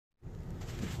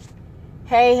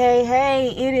Hey, hey,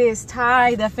 hey, it is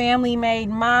Ty, the family made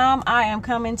mom. I am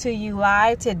coming to you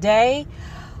live today.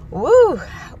 Woo!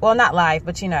 Well, not live,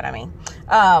 but you know what I mean.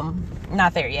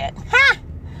 Not there yet. Ha!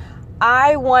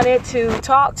 I wanted to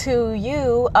talk to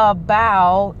you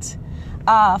about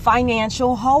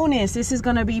financial wholeness. This is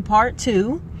going to be part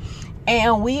 2.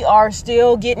 And we are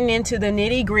still getting into the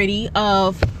nitty gritty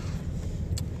of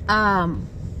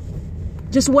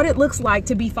just what it looks like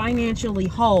to be financially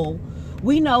whole.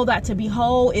 We know that to be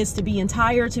whole is to be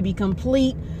entire, to be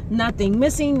complete, nothing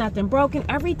missing, nothing broken,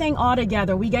 everything all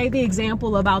together. We gave the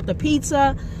example about the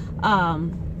pizza. I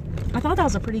thought that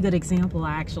was a pretty good example,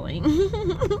 actually.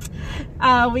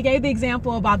 We gave the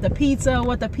example about the pizza,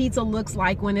 what the pizza looks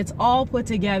like when it's all put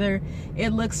together. It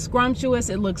looks scrumptious,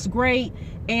 it looks great,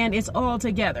 and it's all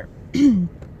together.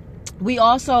 We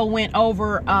also went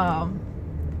over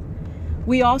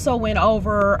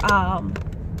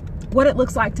what it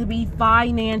looks like to be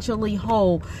financially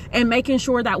whole, and making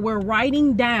sure that we're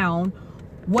writing down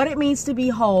what it means to be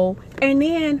whole, and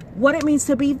then what it means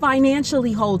to be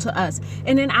financially whole to us.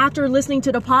 And then after listening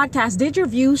to the podcast, did your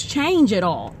views change at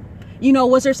all? You know,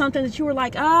 was there something that you were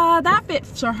like, that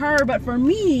fits for her, but for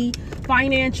me,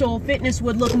 financial fitness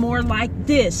would look more like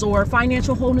this, or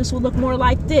financial wholeness would look more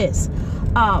like this.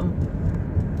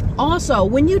 Also,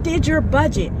 when you did your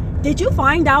budget, did you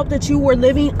find out that you were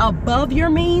living above your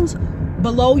means,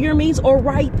 below your means, or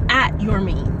right at your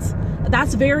means?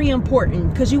 That's very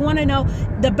important, because you want to know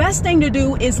the best thing to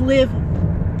do is live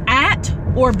at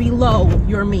or below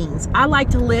your means. I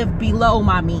like to live below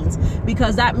my means,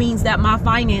 because that means that my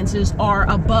finances are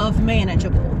above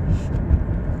manageable.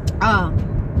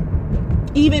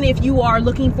 Even if you are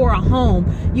looking for a home,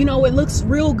 you know, it looks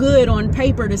real good on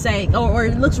paper to say, or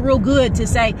it looks real good to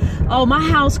say, oh, my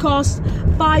house costs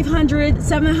 $500,000,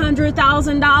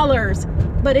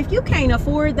 $700,000. But if you can't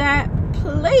afford that,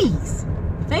 please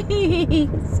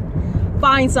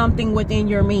find something within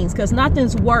your means, because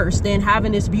nothing's worse than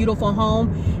having this beautiful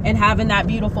home and having that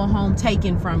beautiful home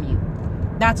taken from you.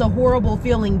 That's a horrible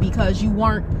feeling, because you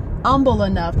weren't humble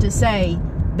enough to say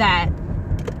that,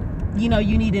 you know,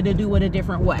 you needed to do it a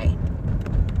different way.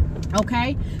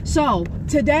 Okay, so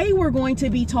today we're going to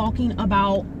be talking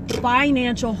about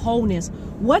financial wholeness,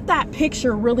 what that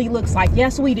picture really looks like.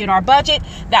 Yes, we did our budget.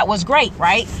 That was great,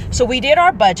 right? So we did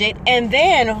our budget, and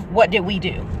then what did we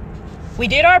do? We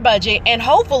did our budget, and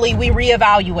hopefully we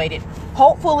reevaluated.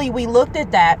 Hopefully we looked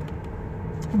at that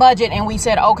budget and we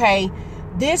said, okay,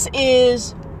 this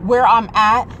is where I'm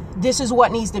at. This is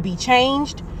what needs to be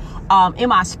changed.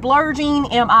 Am I splurging?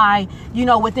 Am I,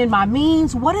 within my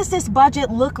means? What does this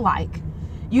budget look like?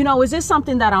 Is this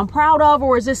something that I'm proud of,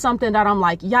 or is this something that I'm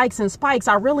like, yikes and spikes,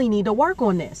 I really need to work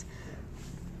on this?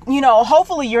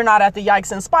 Hopefully you're not at the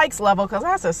yikes and spikes level, because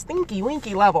that's a stinky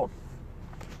winky level.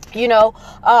 When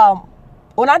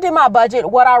I did my budget,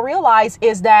 what I realized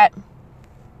is that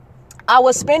I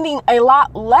was spending a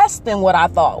lot less than what I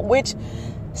thought, which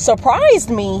surprised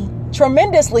me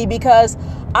tremendously, because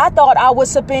I thought I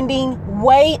was spending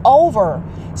way over.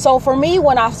 So for me,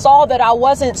 when I saw that I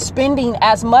wasn't spending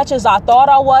as much as I thought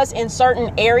I was in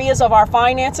certain areas of our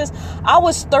finances, I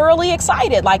was thoroughly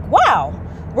excited. Like, wow,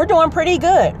 we're doing pretty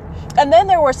good. And then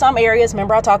there were some areas,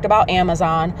 remember I talked about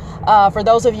Amazon. For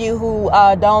those of you who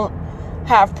don't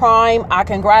have Prime, I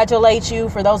congratulate you.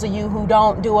 For those of you who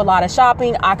don't do a lot of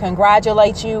shopping, I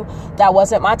congratulate you. That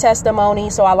wasn't my testimony.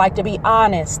 So I like to be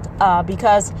honest,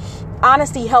 because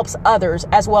honesty helps others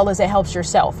as well as it helps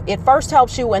yourself. It first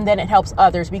helps you, and then it helps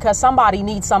others, because somebody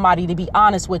needs somebody to be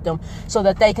honest with them so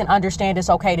that they can understand it's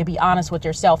okay to be honest with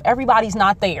yourself. Everybody's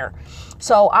not there.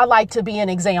 So I like to be an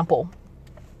example.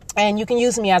 And you can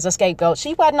use me as a scapegoat.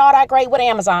 She wasn't all that great with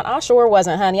Amazon. I sure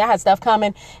wasn't, honey. I had stuff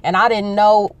coming and I didn't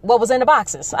know what was in the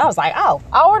boxes. I was like, oh,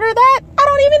 I ordered that? I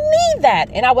don't even need that.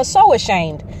 And I was so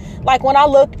ashamed. Like when I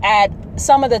looked at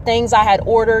some of the things I had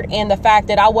ordered and the fact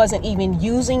that I wasn't even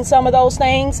using some of those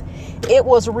things, it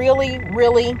was really,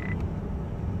 really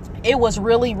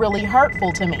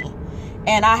hurtful to me.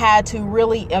 And I had to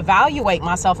really evaluate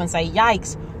myself and say,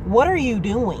 yikes, what are you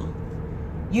doing?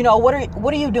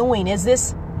 What are you doing? Is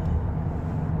this,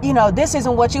 this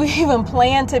isn't what you even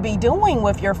plan to be doing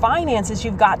with your finances.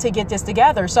 You've got to get this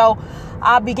together. So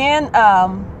I began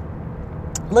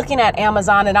looking at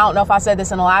Amazon, and I don't know if I said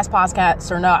this in the last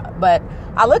podcast or not, but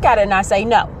I look at it and I say,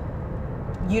 no,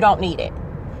 you don't need it.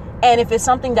 And if it's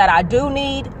something that I do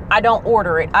need, I don't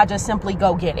order it. I just simply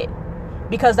go get it,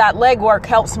 because that legwork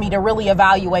helps me to really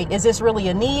evaluate, is this really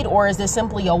a need, or is this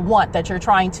simply a want that you're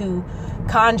trying to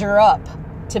conjure up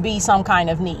to be some kind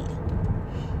of need?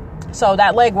 So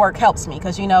that legwork helps me,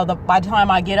 because, by the time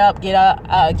I get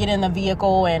in the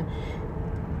vehicle and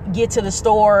get to the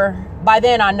store, by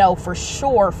then I know for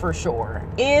sure,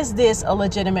 is this a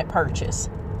legitimate purchase?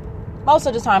 Most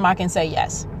of the time I can say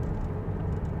yes.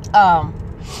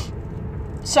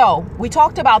 So we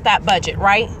talked about that budget,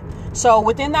 right? So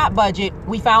within that budget,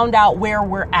 we found out where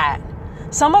we're at.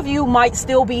 Some of you might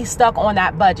still be stuck on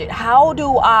that budget. How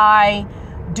do I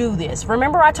do this?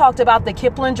 Remember I talked about the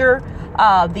Kiplinger,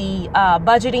 the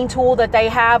budgeting tool that they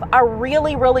have? I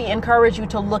really encourage you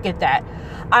to look at that.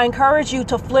 I encourage you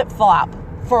to flip-flop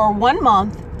for 1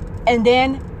 month and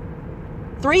then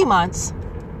 3 months,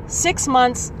 6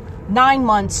 months, 9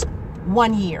 months,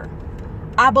 1 year.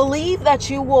 I believe that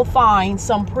you will find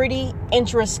some pretty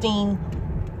interesting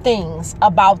things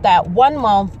about that 1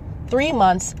 month, 3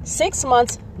 months, 6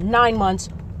 months, 9 months,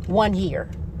 1 year.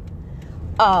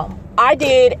 I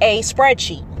did a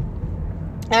spreadsheet.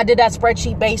 I did that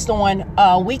spreadsheet based on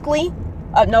weekly.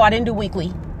 No, I didn't do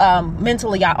weekly.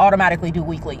 Mentally, I automatically do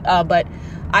weekly. But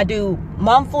I do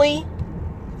monthly,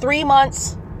 3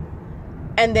 months,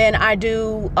 and then I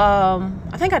do,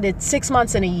 I think I did 6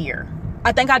 months in a year.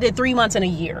 I think I did 3 months in a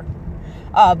year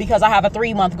because I have a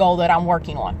 3-month goal that I'm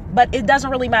working on. But it doesn't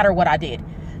really matter what I did.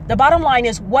 The bottom line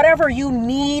is whatever you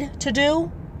need to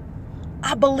do,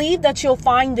 I believe that you'll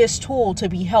find this tool to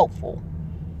be helpful.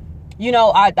 You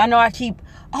know, I know I keep,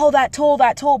 that tool,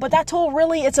 but that tool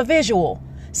really, it's a visual.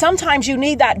 Sometimes you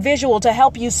need that visual to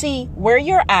help you see where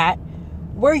you're at,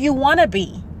 where you want to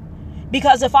be.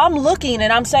 Because if I'm looking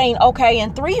and I'm saying, okay,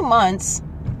 in 3 months,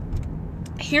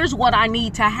 here's what I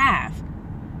need to have.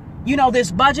 You know,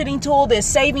 this budgeting tool, this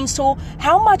savings tool,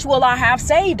 how much will I have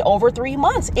saved over 3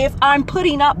 months if I'm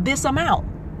putting up this amount?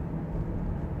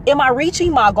 Am I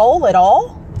reaching my goal at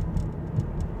all?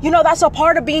 You know, that's a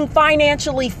part of being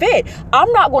financially fit.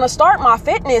 I'm not going to start my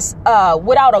fitness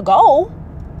without a goal.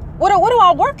 What am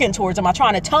I working towards? Am I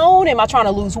trying to tone? Am I trying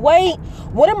to lose weight?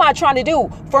 What am I trying to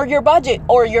do for your budget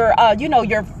or your,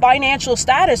 your financial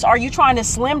status? Are you trying to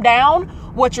slim down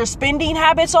what your spending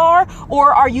habits are?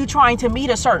 Or are you trying to meet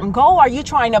a certain goal? Are you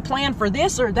trying to plan for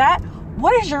this or that?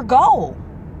 What is your goal?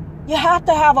 You have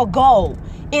to have a goal.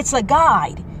 It's a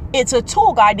guide. It's a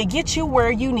tool guide to get you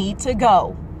where you need to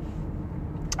go.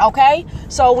 Okay,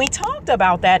 so we talked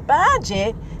about that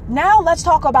budget. Now let's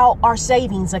talk about our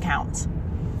savings accounts.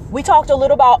 We talked a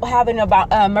little about having an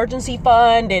emergency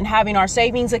fund and having our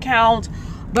savings account,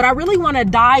 but I really want to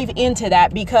dive into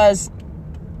that because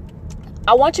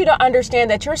I want you to understand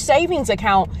that your savings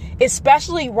account,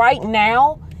 especially right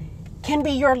now, can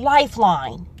be your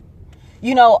lifeline.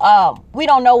 You know, we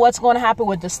don't know what's going to happen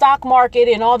with the stock market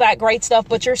and all that great stuff,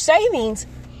 but your savings,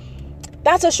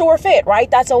 that's a sure fit, right?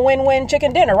 That's a win-win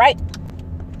chicken dinner, right?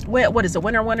 What is it?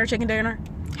 Winner chicken dinner?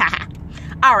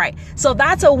 All right. So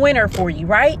that's a winner for you,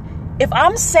 right? If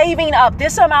I'm saving up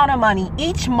this amount of money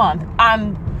each month,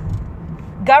 I'm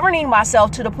governing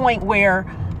myself to the point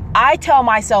where I tell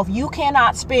myself, you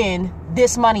cannot spend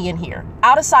this money in here.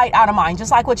 Out of sight, out of mind.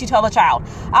 Just like what you tell a child.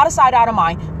 Out of sight, out of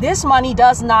mind. This money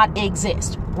does not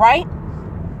exist, right?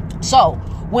 So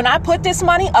when I put this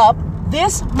money up,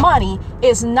 this money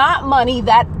is not money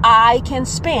that I can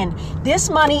spend.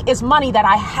 This money is money that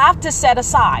I have to set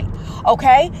aside.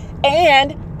 Okay?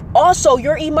 And also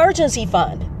your emergency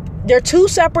fund. They're two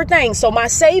separate things. So my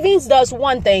savings does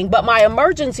one thing, but my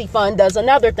emergency fund does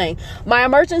another thing. My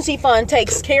emergency fund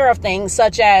takes care of things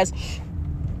such as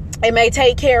it may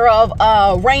take care of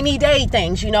rainy day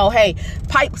things, you know, hey,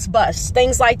 pipes bust,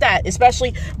 things like that,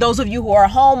 especially those of you who are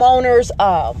homeowners,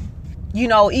 you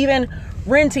know, even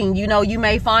renting, you know, you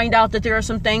may find out that there are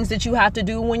some things that you have to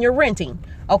do when you're renting.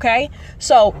 Okay.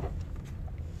 So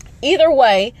either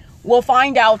way, we'll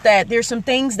find out that there's some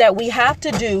things that we have to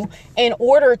do in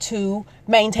order to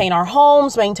maintain our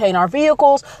homes, maintain our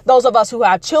vehicles. Those of us who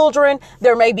have children,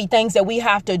 there may be things that we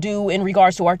have to do in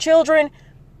regards to our children.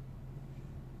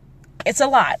 It's a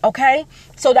lot. Okay.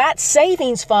 So that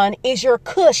savings fund is your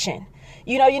cushion.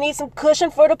 You know, you need some cushion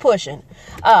for the pushing.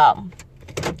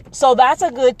 So that's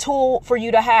a good tool for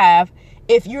you to have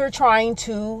if you're trying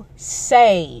to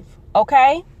save.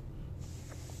 Okay.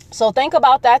 So think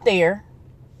about that there.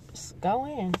 Just go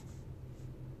in.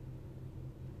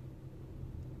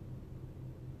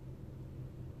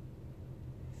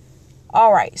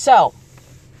 All right. So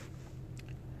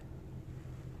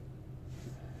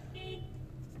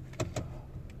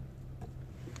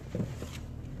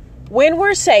when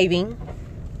we're saving,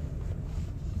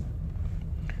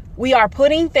 we are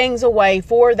putting things away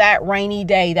for that rainy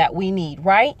day that we need,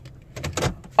 right?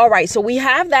 All right. So we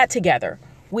have that together.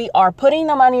 We are putting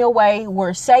the money away.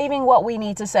 We're saving what we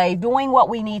need to save, doing what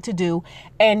we need to do.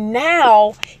 And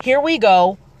now, here we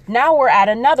go. Now we're at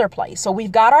another place. So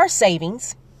we've got our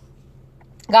savings.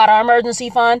 Got our emergency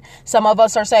fund. Some of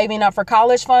us are saving up for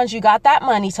college funds. You got that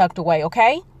money tucked away,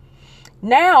 okay?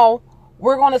 Now,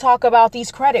 we're going to talk about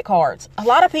these credit cards. A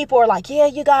lot of people are like, yeah,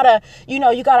 you gotta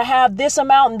have this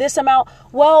amount and this amount.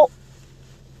 Well,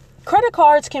 credit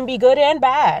cards can be good and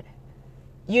bad.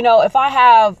 If I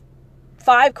have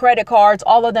 5 credit cards,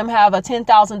 all of them have a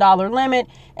 $10,000 limit,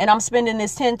 and I'm spending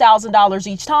this $10,000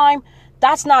 each time,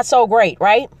 that's not so great,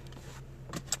 right?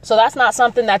 So that's not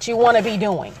something that you want to be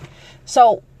doing.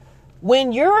 So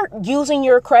when you're using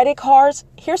your credit cards,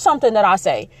 here's something that I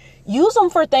say. Use them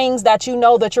for things that you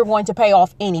know that you're going to pay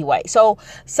off anyway. So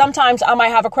sometimes I might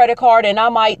have a credit card and I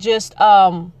lost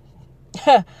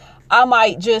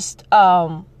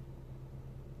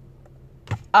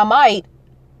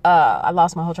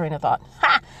my whole train of thought.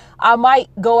 I might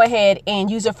go ahead and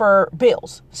use it for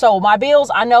bills. So my bills,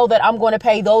 I know that I'm going to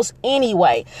pay those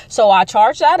anyway. So I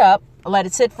charge that up, let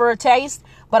it sit for a taste,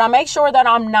 but I make sure that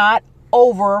I'm not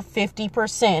over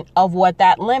 50% of what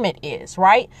that limit is,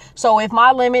 right? So if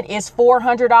my limit is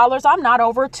 $400, I'm not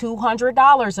over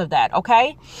 $200 of that,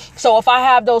 okay? So if I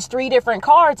have those 3 different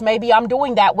cards, maybe I'm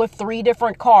doing that with 3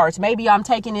 different cards. Maybe I'm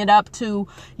taking it up to,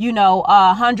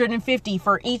 150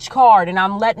 for each card, and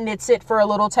I'm letting it sit for a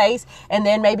little taste, and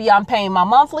then maybe I'm paying my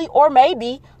monthly, or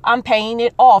maybe I'm paying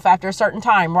it off after a certain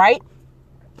time, right?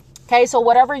 Okay, so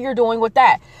whatever you're doing with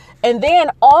that. And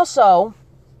then also,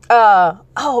 I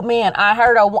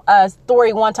heard a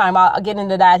story one time. I'll get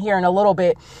into that here in a little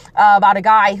bit, about a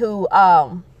guy who,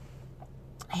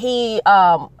 he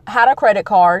had a credit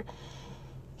card.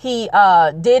 He,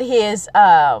 did his,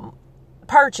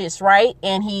 purchase, right?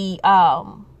 And he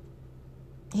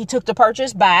took the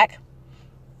purchase back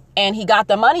and he got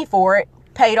the money for it,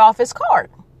 paid off his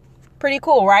card. Pretty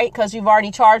cool, right? Because you've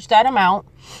already charged that amount.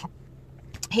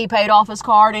 He paid off his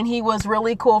card and he was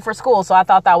really cool for school. So I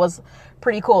thought that was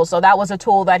pretty cool. So that was a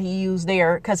tool that he used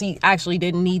there because he actually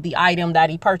didn't need the item that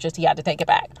he purchased. He had to take it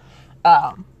back.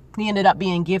 He ended up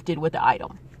being gifted with the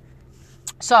item.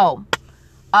 So,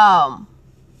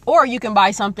 or you can buy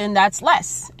something that's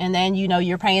less and then,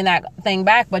 you're paying that thing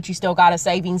back, but you still got a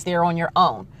savings there on your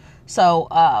own. So,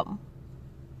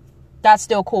 that's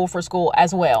still cool for school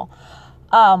as well.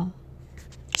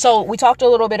 So we talked a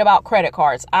little bit about credit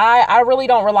cards. I really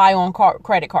don't rely on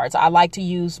credit cards. I like to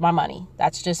use my money.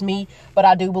 That's just me. But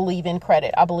I do believe in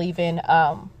credit. I believe in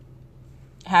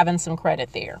having some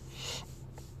credit there.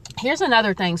 Here's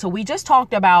another thing. So we just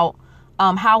talked about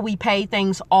how we pay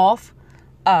things off.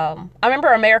 I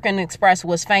remember American Express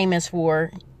was famous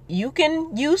for, you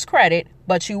can use credit,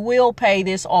 but you will pay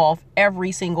this off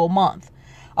every single month.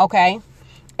 Okay.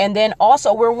 And then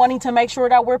also we're wanting to make sure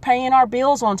that we're paying our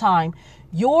bills on time.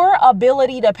 Your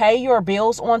ability to pay your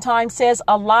bills on time says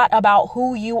a lot about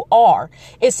who you are.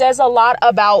 It says a lot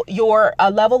about your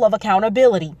level of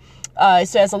accountability. It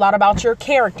says a lot about your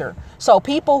character. So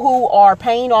people who are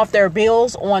paying off their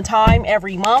bills on time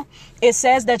every month, it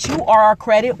says that you are a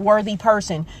credit worthy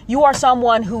person. You are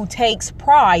someone who takes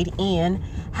pride in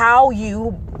how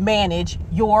you manage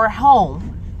your home.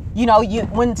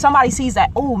 When somebody sees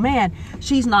that, oh man,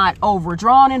 she's not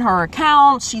overdrawn in her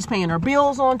accounts, she's paying her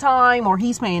bills on time, or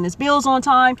he's paying his bills on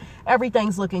time,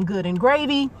 everything's looking good and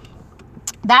gravy.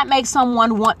 That makes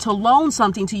someone want to loan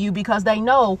something to you because they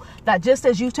know that just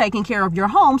as you've taken care of your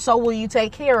home, so will you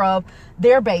take care of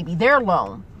their baby, their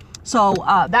loan. So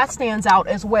that stands out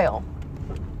as well.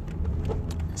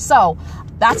 So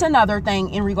that's another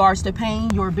thing in regards to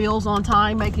paying your bills on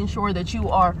time, making sure that you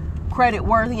are credit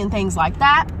worthy and things like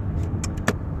that.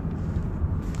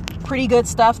 Pretty good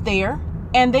stuff there.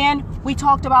 And then we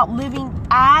talked about living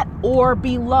at or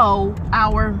below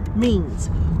our means.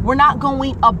 We're not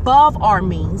going above our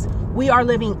means. We are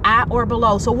living at or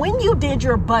below. So when you did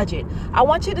your budget, I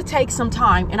want you to take some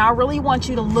time and I really want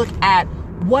you to look at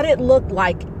what it looked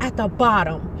like at the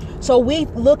bottom. So we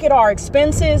look at our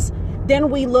expenses, then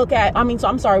we look at,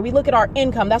 we look at our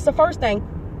income. That's the first thing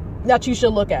that you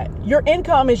should look at. Your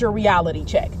income is your reality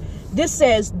check. This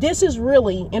says, this is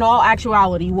really, in all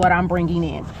actuality, what I'm bringing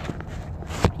in.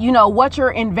 What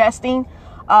you're investing,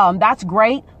 that's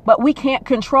great, but we can't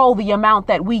control the amount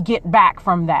that we get back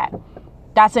from that.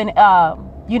 That's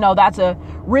that's a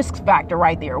risk factor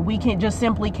right there. We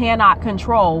simply cannot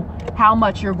control how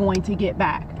much you're going to get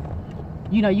back.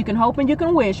 You can hope and you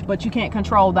can wish, but you can't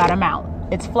control that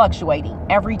amount. It's fluctuating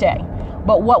every day.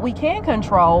 But what we can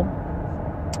control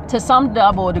to some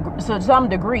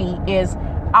degree is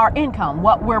our income,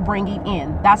 what we're bringing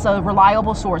in. That's a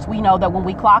reliable source. We know that when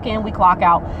we clock in, we clock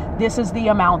out. This is the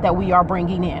amount that we are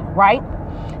bringing in, right?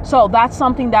 So that's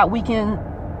something that we can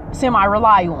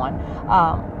semi-rely on.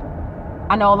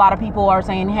 I know a lot of people are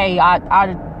saying, hey,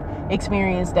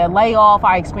 experienced a layoff.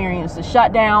 I experienced a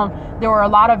shutdown. There were a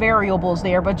lot of variables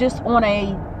there, but just on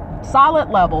a solid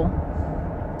level,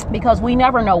 because we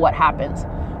never know what happens,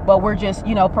 but we're just,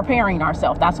 preparing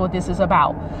ourselves. That's what this is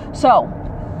about. So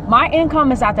my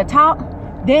income is at the top.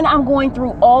 Then I'm going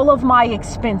through all of my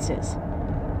expenses.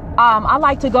 I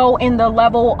like to go in the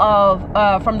level of,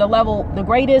 from the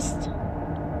greatest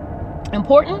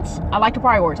importance. I like to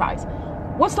prioritize.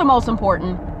 What's the most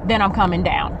important? Then I'm coming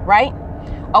down, right?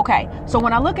 Okay, so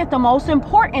when I look at the most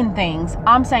important things,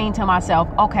 I'm saying to myself,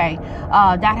 okay,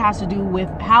 that has to do with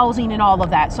housing and all of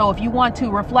that. So if you want to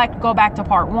reflect, go back to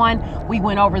part 1. We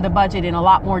went over the budget in a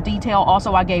lot more detail.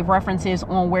 Also, I gave references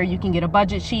on where you can get a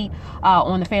budget sheet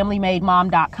on the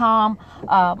FamilyMadeMom.com.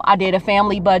 I did a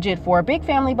family budget for a big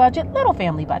family budget, little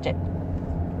family budget.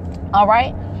 All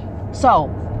right, so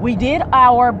we did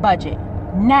our budget.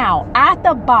 Now, at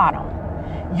the bottom,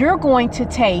 you're going to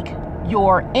take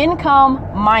your income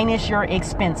minus your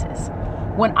expenses.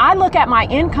 When I look at my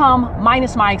income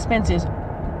minus my expenses,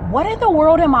 what in the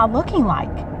world am I looking like?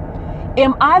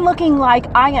 Am I looking like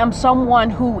I am someone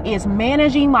who is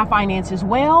managing my finances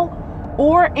well,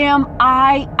 or am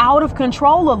I out of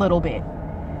control a little bit?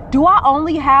 Do I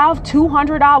only have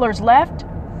 $200 left?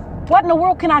 What in the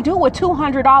world can I do with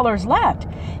 $200 left?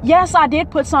 Yes, I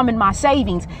did put some in my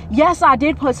savings. Yes, I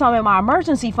did put some in my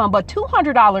emergency fund, but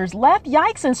 $200 left?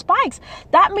 Yikes and spikes.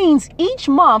 That means each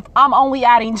month I'm only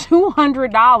adding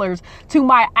 $200 to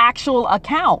my actual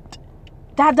account.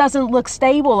 That doesn't look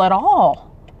stable at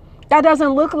all. That doesn't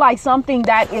look like something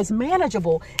that is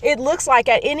manageable. It looks like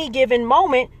at any given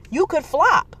moment you could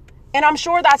flop. And I'm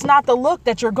sure that's not the look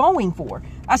that you're going for.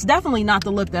 That's definitely not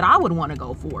the look that I would want to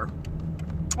go for.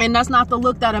 And that's not the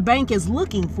look that a bank is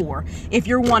looking for if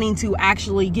you're wanting to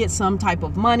actually get some type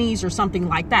of monies or something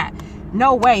like that.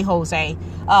 No way, Jose.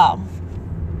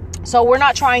 So we're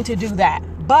not trying to do that.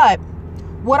 But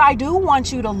what I do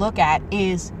want you to look at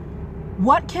is,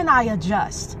 what can I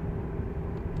adjust?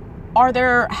 Are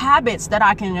there habits that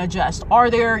I can adjust? Are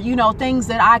there, things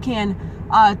that I can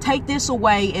take this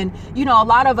away? And, a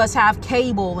lot of us have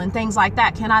cable and things like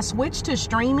that. Can I switch to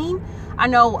streaming? I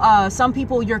know some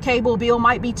people, your cable bill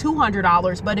might be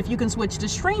 $200, but if you can switch to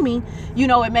streaming,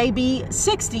 it may be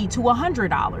 $60 to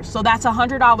 $100. So that's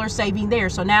 $100 saving there.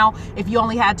 So now if you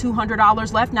only had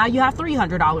 $200 left, now you have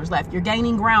 $300 left. You're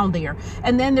gaining ground there.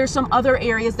 And then there's some other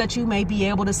areas that you may be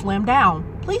able to slim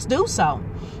down. Please do so,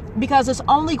 because it's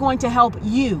only going to help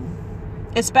you,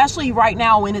 especially right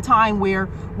now in a time where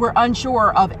we're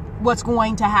unsure of what's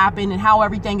going to happen and how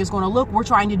everything is going to look. We're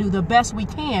trying to do the best we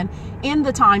can in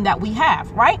the time that we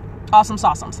have, right? Awesome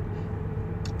sauceums.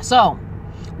 So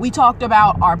we talked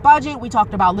about our budget. We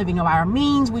talked about living of our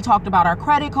means. We talked about our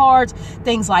credit cards,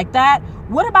 things like that.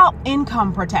 What about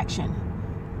income protection?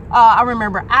 I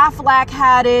remember Aflac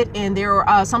had it, and there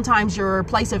sometimes your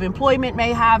place of employment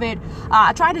may have it.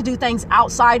 I try to do things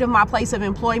outside of my place of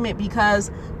employment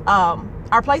because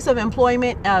our place of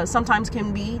employment sometimes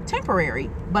can be temporary,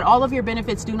 but all of your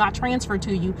benefits do not transfer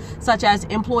to you, such as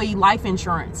employee life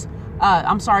insurance.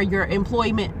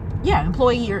 Your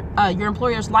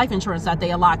employer's life insurance that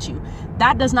they allot you.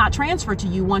 That does not transfer to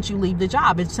you once you leave the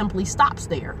job. It simply stops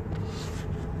there.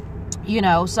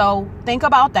 So think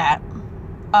about that.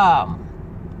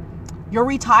 Your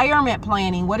retirement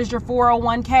planning. What is your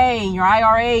 401k and your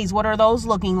IRAs? What are those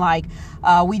looking like?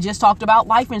 We just talked about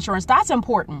life insurance. That's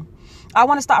important. I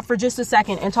want to stop for just a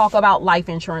second and talk about life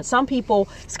insurance. Some people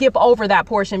skip over that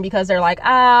portion because they're like,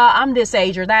 I'm this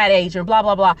age or that age or blah,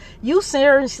 blah, blah. You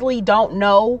seriously don't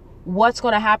know what's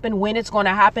going to happen, when it's going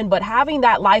to happen. But having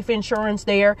that life insurance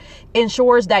there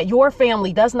ensures that your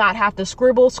family does not have to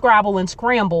scribble, scrabble, and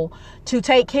scramble to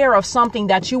take care of something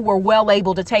that you were well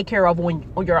able to take care of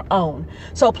on your own.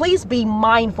 So please be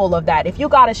mindful of that. If you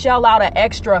got to shell out an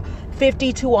extra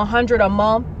 $50 to $100 a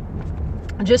month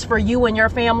just for you and your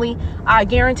family, I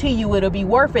guarantee you it'll be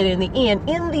worth it in the end,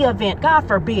 in the event, God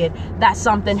forbid, that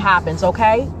something happens,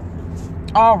 okay?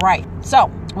 All right, so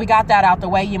we got that out the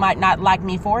way. You might not like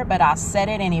me for it, but I said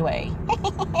it anyway.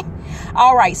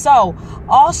 All right, so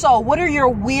also, what are your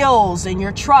wills and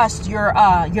your trust, your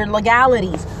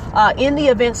legalities in the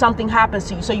event something happens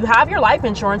to you? So you have your life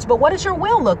insurance, but what does your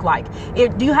will look like?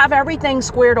 Do you have everything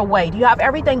squared away? Do you have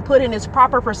everything put in its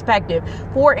proper perspective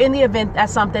for in the event that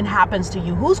something happens to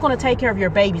you? Who's going to take care of your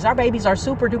babies? Our babies are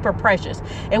super duper precious.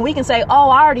 And we can say, oh,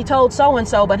 I already told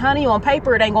so-and-so, but honey, on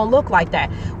paper, it ain't going to look like that.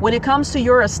 When it comes to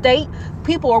your estate,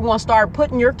 people are going to start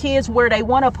putting your kids where they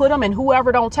want to put them, and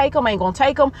whoever don't take them ain't going to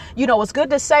take them. It's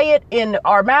good to say it in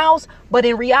our mouths, but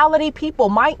in reality, people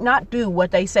might not do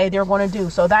what they say they're going to do.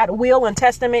 So that will and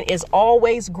testament is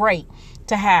always great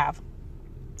to have.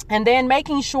 And then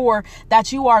making sure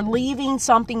that you are leaving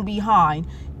something behind.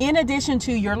 In addition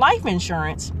to your life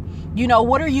insurance,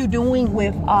 what are you doing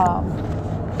with,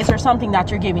 is there something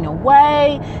that you're giving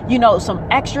away? Some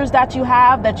extras that you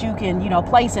have that you can,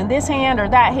 place in this hand or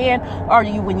that hand. Are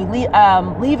you, when you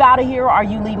leave out of here, are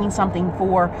you leaving something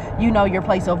for, your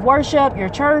place of worship, your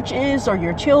churches, or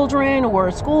your children, or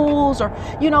schools, or,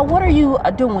 what are you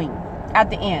doing at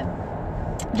the end?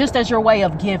 Just as your way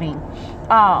of giving.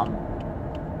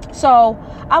 So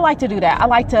I like to do that. I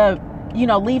like to,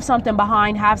 leave something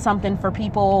behind, have something for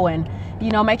people, and,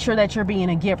 make sure that you're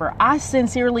being a giver. I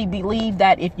sincerely believe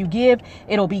that if you give,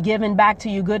 it'll be given back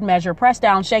to you, good measure, pressed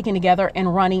down, shaken together,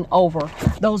 and running over.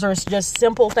 Those are just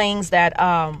simple things that,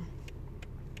 I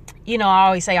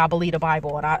always say I believe the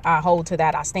Bible, and I hold to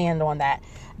that. I stand on that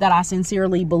I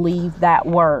sincerely believe that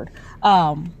word.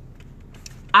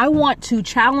 I want to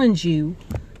challenge you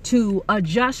to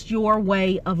adjust your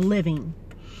way of living.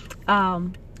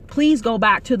 Please go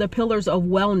back to the pillars of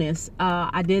wellness.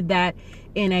 I did that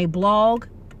in a blog,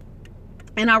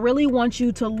 and I really want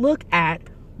you to look at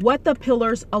what the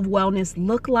pillars of wellness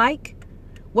look like,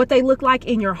 what they look like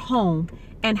in your home,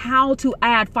 and how to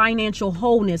add financial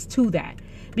wholeness to that.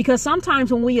 Because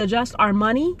sometimes when we adjust our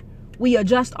money, we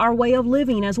adjust our way of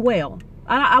living as well.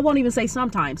 I won't even say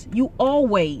sometimes. You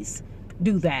always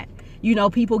do that.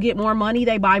 People get more money,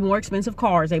 they buy more expensive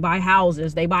cars, they buy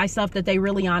houses, they buy stuff that they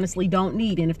really honestly don't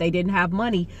need. And if they didn't have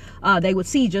money, they would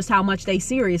see just how much they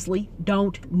seriously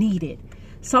don't need it.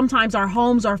 Sometimes our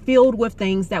homes are filled with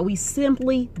things that we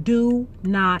simply do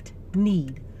not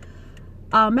need.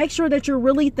 Make sure that you're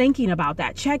really thinking about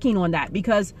that, checking on that,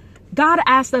 because God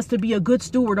asked us to be a good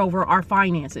steward over our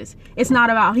finances. It's not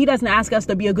about, he doesn't ask us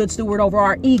to be a good steward over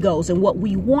our egos and what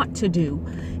we want to do.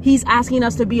 He's asking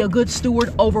us to be a good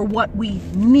steward over what we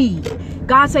need.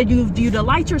 God said, you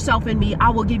delight yourself in me,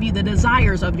 I will give you the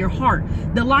desires of your heart.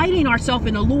 Delighting ourselves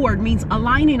in the Lord means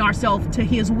aligning ourselves to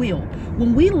his will.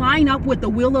 When we line up with the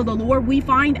will of the Lord, we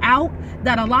find out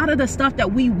that a lot of the stuff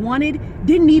that we wanted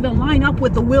didn't even line up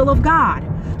with the will of God.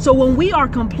 So when we are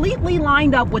completely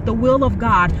lined up with the will of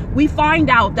God, we find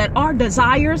out that our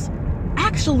desires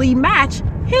actually match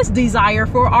his desire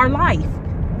for our life.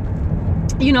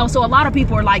 So a lot of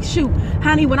people are like, shoot,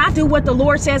 honey, when I do what the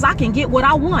Lord says, I can get what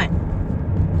I want.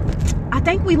 I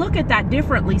think we look at that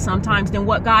differently sometimes than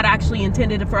what God actually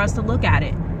intended for us to look at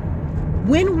it.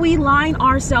 When we line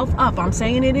ourselves up, I'm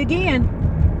saying it again,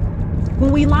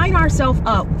 when we line ourselves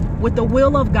up with the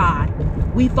will of God,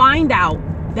 we find out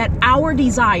that our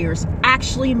desires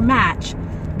actually match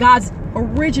God's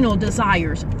original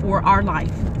desires for our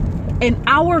life. And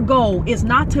our goal is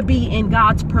not to be in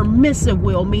God's permissive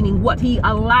will, meaning what he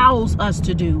allows us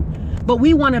to do, but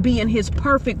we want to be in his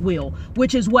perfect will,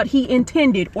 which is what he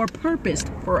intended or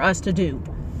purposed for us to do.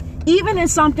 Even in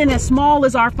something as small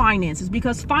as our finances,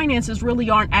 because finances really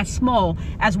aren't as small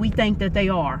as we think that they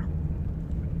are.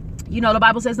 The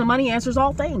Bible says the money answers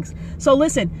all things. So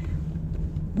listen,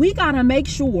 we got to make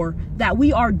sure that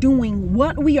we are doing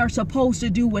what we are supposed to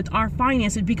do with our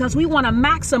finances, because we want to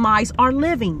maximize our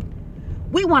living.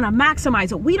 We want to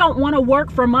maximize it. We don't want to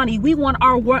work for money. We want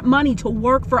our money to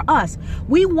work for us.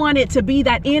 We want it to be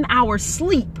that in our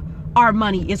sleep, our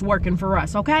money is working for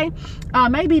us. Okay.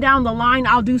 Maybe down the line,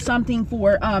 I'll do something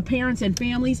for parents and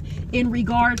families in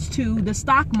regards to the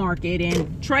stock market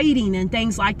and trading and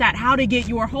things like that. How to get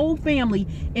your whole family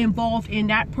involved in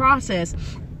that process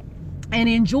and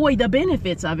enjoy the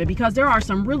benefits of it, because there are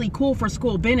some really cool for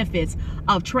school benefits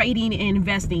of trading and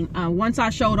investing. Once I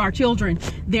showed our children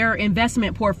their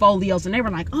investment portfolios and they were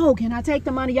like, oh, can I take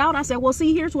the money out? I said, well,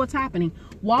 see, here's what's happening.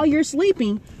 While you're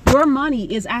sleeping, your money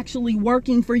is actually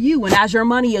working for you. And as your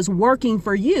money is working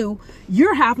for you,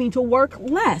 you're having to work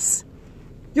less.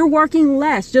 You're working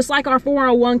less. Just like our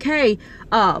 401k,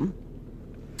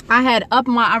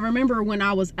 I remember when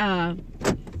I was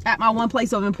at my one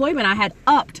place of employment, I had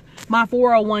upped my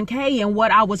 401k and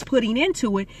what I was putting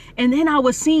into it. And then I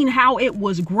was seeing how it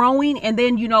was growing. And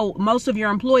then, most of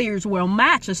your employers will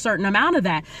match a certain amount of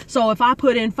that. So if I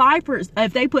put in 5%,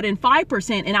 if they put in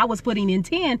 5% and I was putting in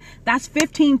 10, that's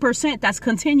 15%. That's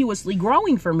continuously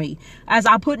growing for me. As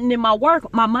I put in my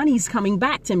work, my money's coming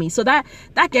back to me. So that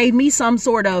gave me some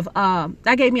sort of,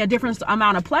 that gave me a different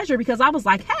amount of pleasure, because I was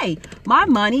like, hey, my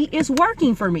money is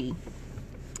working for me.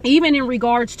 Even in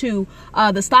regards to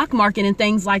the stock market and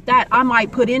things like that, I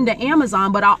might put into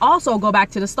Amazon, but I'll also go back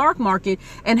to the stock market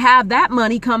and have that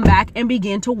money come back and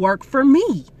begin to work for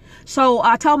me. So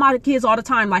I tell my kids all the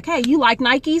time, like, hey, you like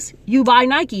Nikes? You buy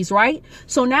Nikes, right?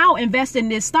 So now invest in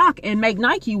this stock and make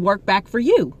Nike work back for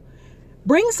you.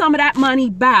 Bring some of that money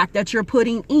back that you're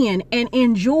putting in and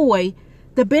enjoy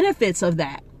the benefits of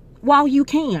that. while you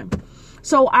can.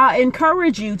 So I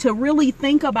encourage you to really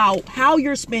think about how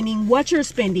you're spending, what you're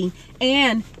spending,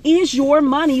 and is your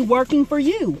money working for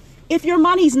you? If your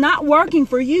money's not working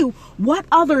for you, what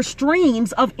other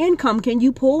streams of income can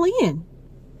you pull in?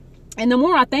 And the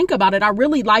more I think about it, I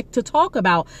really like to talk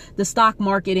about the stock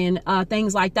market and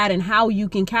things like that and how you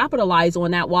can capitalize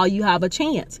on that while you have a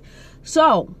chance.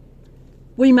 So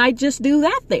we might just do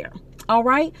that there. All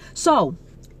right. So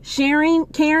caring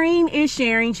is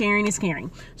sharing is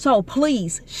caring. So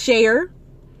please share.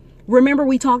 Remember,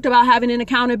 we talked about having an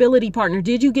accountability partner.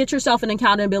 Did you get yourself an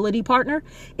accountability partner?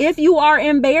 If you are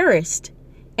embarrassed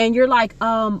and you're like,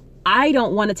 I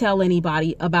don't want to tell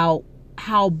anybody about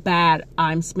how bad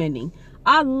I'm spending,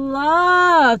 I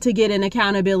love to get an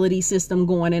accountability system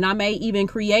going. And I may even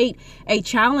create a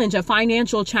challenge, a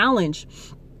financial challenge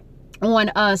on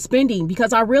spending,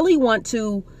 because I really want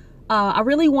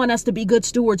us to be good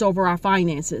stewards over our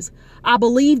finances. I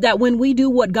believe that when we do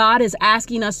what God is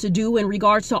asking us to do in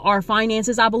regards to our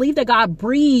finances, I believe that God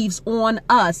breathes on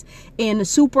us in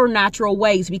supernatural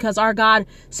ways, because our God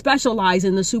specializes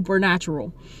in the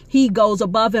supernatural. He goes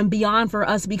above and beyond for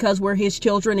us because we're his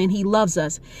children and he loves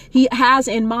us. He has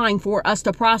in mind for us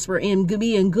to prosper and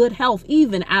be in good health,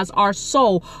 even as our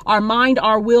soul, our mind,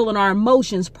 our will, and our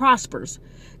emotions prospers.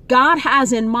 God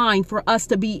has in mind for us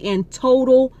to be in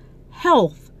total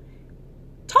health.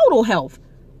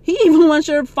 He even wants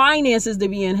your finances to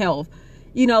be in health.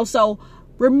 So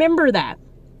remember that.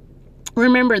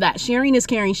 Sharing is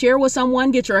caring. Share with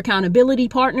someone. Get your accountability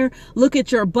partner. Look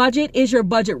at your budget. Is your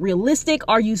budget realistic?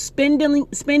 Are you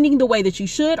spending the way that you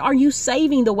should? Are you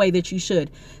saving the way that you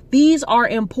should? These are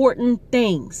important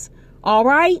things. All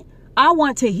right. I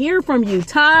want to hear from you.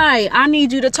 Ty, I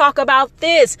need you to talk about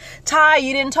this. Ty,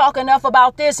 you didn't talk enough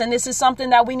about this, and this is something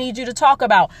that we need you to talk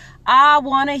about. I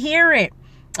want to hear it.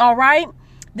 All right.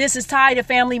 This is Ty, the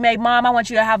Family Made Mom. I want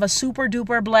you to have a super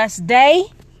duper blessed day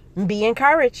and be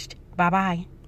encouraged. Bye-bye.